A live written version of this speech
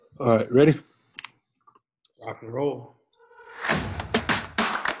All right, ready? Rock and roll.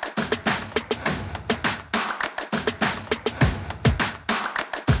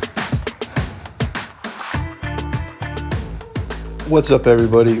 What's up,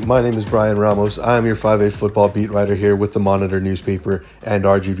 everybody? My name is Brian Ramos. I am your 5A football beat writer here with the Monitor newspaper and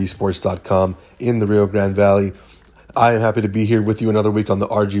RGVsports.com in the Rio Grande Valley. I am happy to be here with you another week on the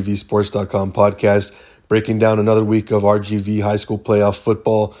RGVsports.com podcast, breaking down another week of RGV high school playoff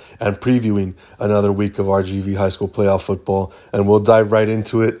football and previewing another week of RGV high school playoff football. And we'll dive right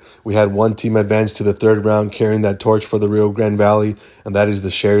into it. We had one team advance to the third round carrying that torch for the Rio Grande Valley, and that is the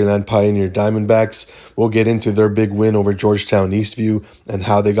Sharyland Pioneer Diamondbacks. We'll get into their big win over Georgetown Eastview and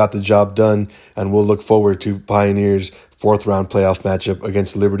how they got the job done, and we'll look forward to Pioneers' fourth-round playoff matchup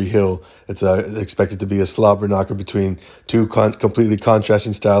against Liberty Hill. It's expected to be a slobber knocker between two completely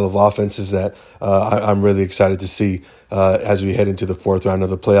contrasting style of offenses that I'm really excited to see as we head into the fourth round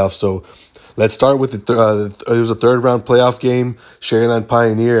of the playoffs. So let's start with it was a third-round playoff game. Sharyland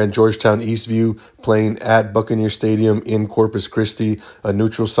Pioneer and Georgetown Eastview playing at Buccaneer Stadium in Corpus Christi, a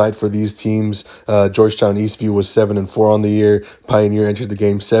neutral site for these teams. Georgetown Eastview was 7-4 on the year. Pioneer entered the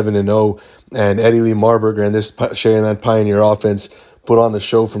game 7-0. And Eddie Lee Marburger and this Sharyland Pioneer offense put on a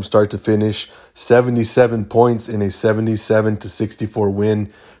show from start to finish. 77 points in a 77-64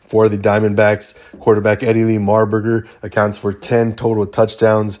 win for the Diamondbacks. Quarterback Eddie Lee Marburger accounts for 10 total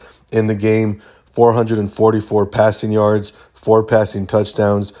touchdowns in the game, 444 passing yards, 4 passing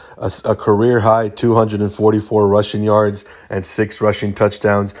touchdowns, a career-high 244 rushing yards, and 6 rushing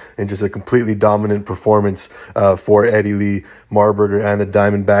touchdowns, and just a completely dominant performance for Eddie Lee Marburger and the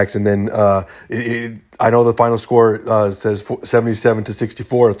Diamondbacks. And then I know the final score says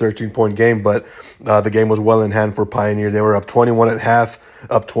 77-64, a 13-point game, but the game was well in hand for Pioneer. They were up 21 at half,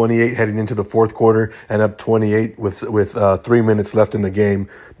 up 28 heading into the fourth quarter, and up 28 with 3 minutes left in the game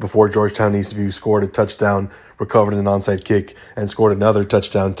before Georgetown Eastview scored a touchdown, recovered an onside kick, and scored another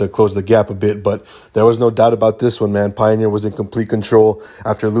touchdown to close the gap a bit. But there was no doubt about this one, man. Pioneer was in complete control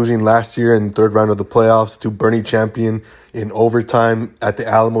after losing last year in the third round of the playoffs to Bernie Champion in overtime at the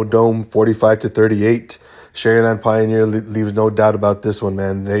Alamo Dome, 45-38. Sharyland Pioneer leaves no doubt about this one,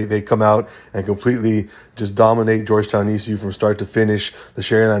 man. They come out and completely just dominate Georgetown Eastview from start to finish. The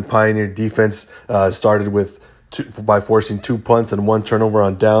Sharyland Pioneer defense started by forcing 2 punts and 1 turnover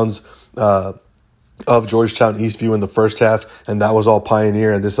on downs of Georgetown Eastview in the first half, and that was all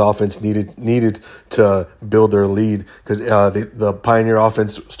Pioneer, and this offense needed to build their lead because the Pioneer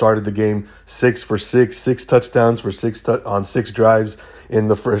offense started the game 6 for 6 touchdowns for 6 drives in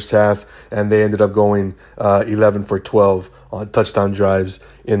the first half, and they ended up going 11 for 12 on touchdown drives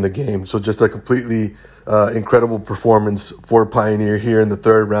in the game. So just a completely incredible performance for Pioneer here in the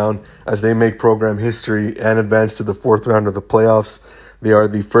third round as they make program history and advance to the fourth round of the playoffs. They are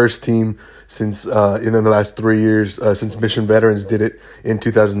the first team since in the last 3 years since Mission Veterans did it in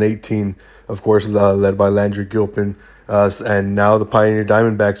 2018, of course, led by Landry Gilpin. And now the Pioneer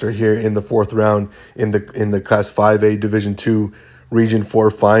Diamondbacks are here in the fourth round in the Class 5A Division II Region 4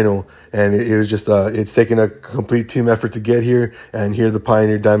 final. And it was just it's taken a complete team effort to get here. And here the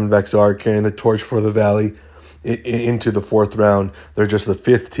Pioneer Diamondbacks are carrying the torch for the Valley into the fourth round. They're just the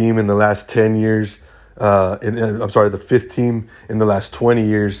fifth team in the last 10 years. The fifth team in the last 20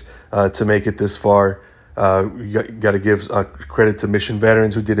 years to make it this far. You got to give credit to Mission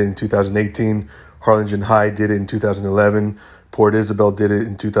Veterans, who did it in 2018. Harlingen High did it in 2011. Port Isabel did it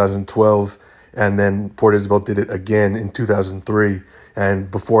in 2012. And then Port Isabel did it again in 2003.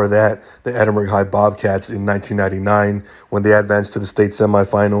 And before that, the Edinburgh High Bobcats in 1999 when they advanced to the state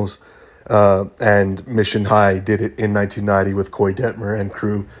semifinals. And Mission High did it in 1990 with Coy Detmer and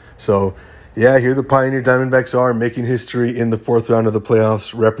crew. So yeah, here the Pioneer Diamondbacks are making history in the fourth round of the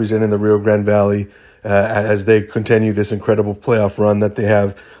playoffs, representing the Rio Grande Valley as they continue this incredible playoff run that they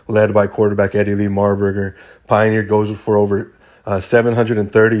have, led by quarterback Eddie Lee Marburger. Pioneer goes for over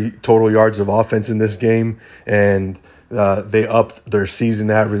 730 total yards of offense in this game, and they upped their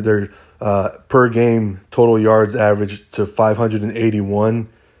season average, their per game total yards average to 581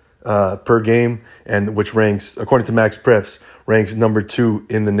 per game, and which ranks, according to Max Preps, ranks number 2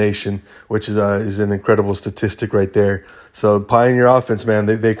 in the nation, which is an incredible statistic right there. So Pioneer offense, man,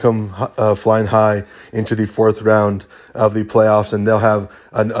 they come flying high into the fourth round of the playoffs, and they'll have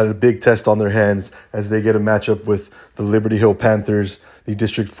a big test on their hands as they get a matchup with the Liberty Hill Panthers, the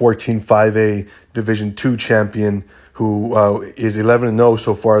District 14 5A Division II champion, who is 11-0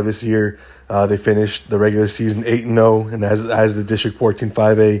 so far this year. They finished the regular season 8-0, and as the District 14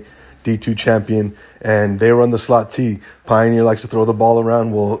 5A D2 champion, and they run the slot T. Pioneer likes to throw the ball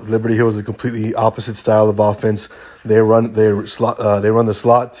around. Well, Liberty Hill is a completely opposite style of offense. They run the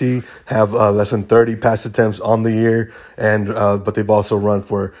slot T, have less than 30 pass attempts on the year, and but they've also run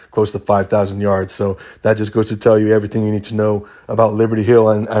for close to 5,000 yards. So that just goes to tell you everything you need to know about Liberty Hill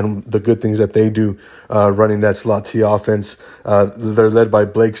and the good things that they do running that slot T offense. They're led by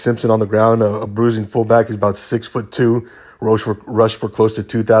Blake Simpson on the ground, a bruising fullback. He's about 6'2". Rushed for close to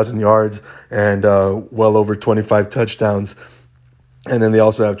 2,000 yards and well over 25 touchdowns. And then they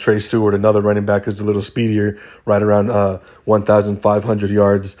also have Trey Seward, another running back who's a little speedier, right around 1,500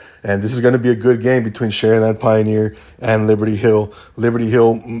 yards. And this is going to be a good game between Sharyland Pioneer and Liberty Hill. Liberty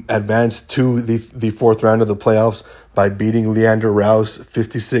Hill advanced to the fourth round of the playoffs by beating Leander Rouse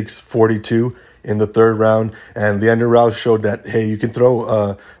 56-42 in the third round. And Leander Rouse showed that, hey, you can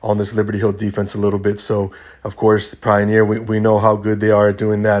throw on this Liberty Hill defense a little bit. So, of course, Pioneer, we know how good they are at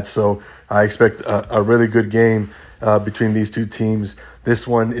doing that. So I expect a really good game between these two teams. This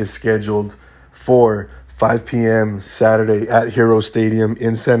one is scheduled for 5 p.m. Saturday at Hero Stadium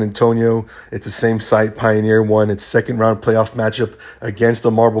in San Antonio. It's the same site Pioneer won its second round playoff matchup against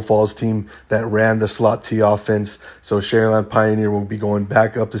the Marble Falls team that ran the slot T offense. So Sharyland Pioneer will be going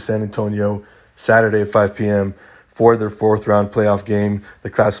back up to San Antonio Saturday at 5 p.m. for their fourth round playoff game,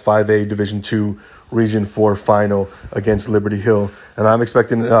 the Class 5A Division II Region 4 final against Liberty Hill. And I'm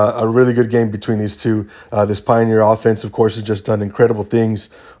expecting a really good game between these two. This Pioneer offense, of course, has just done incredible things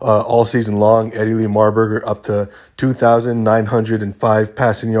all season long. Eddie Lee Marburger up to 2,905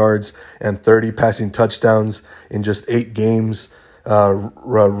 passing yards and 30 passing touchdowns in just 8 games.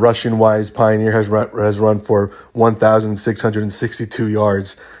 Rushing-wise, Pioneer has run for 1,662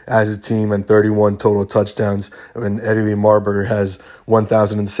 yards as a team and 31 total touchdowns. And Eddie Lee Marburger has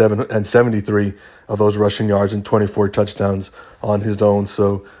 1,073 of those rushing yards and 24 touchdowns on his own.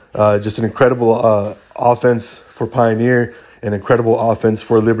 So just an incredible offense for Pioneer, an incredible offense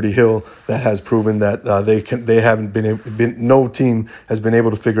for Liberty Hill that has proven that no team has been able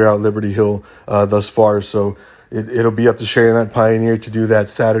to figure out Liberty Hill thus far. So it'll be up to Sharyland Pioneer to do that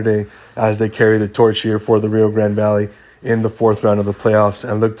Saturday as they carry the torch here for the Rio Grande Valley in the fourth round of the playoffs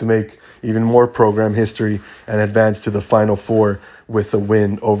and look to make even more program history and advance to the Final Four with a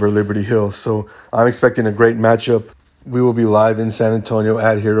win over Liberty Hill. So I'm expecting a great matchup. We will be live in San Antonio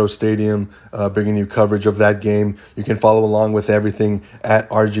at Hero Stadium, bringing you coverage of that game. You can follow along with everything at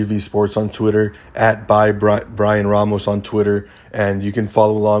RGV Sports on Twitter, at Brian Ramos on Twitter, and you can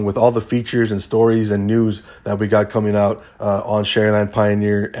follow along with all the features and stories and news that we got coming out on Sharyland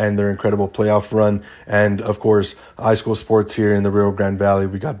Pioneer and their incredible playoff run. And, of course, high school sports here in the Rio Grande Valley.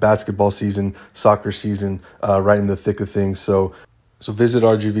 We got basketball season, soccer season right in the thick of things. So visit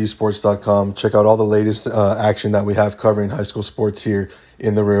rgvsports.com. Check out all the latest action that we have covering high school sports here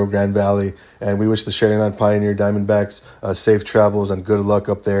in the Rio Grande Valley. And we wish the Sharyland Pioneer Diamondbacks safe travels and good luck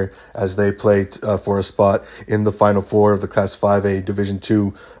up there as they play for a spot in the Final Four of the Class 5A Division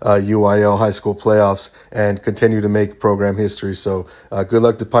II UIL high school playoffs and continue to make program history. So good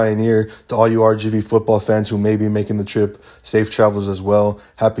luck to Pioneer. To all you RGV football fans who may be making the trip, safe travels as well.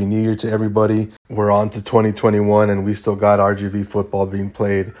 Happy New Year to everybody. We're on to 2021 and we still got RGV football being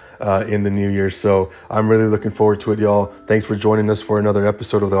played in the new year. So I'm really looking forward to it, y'all. Thanks for joining us for another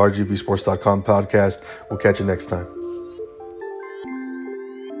episode of the RGVsports.com podcast. We'll catch you next time.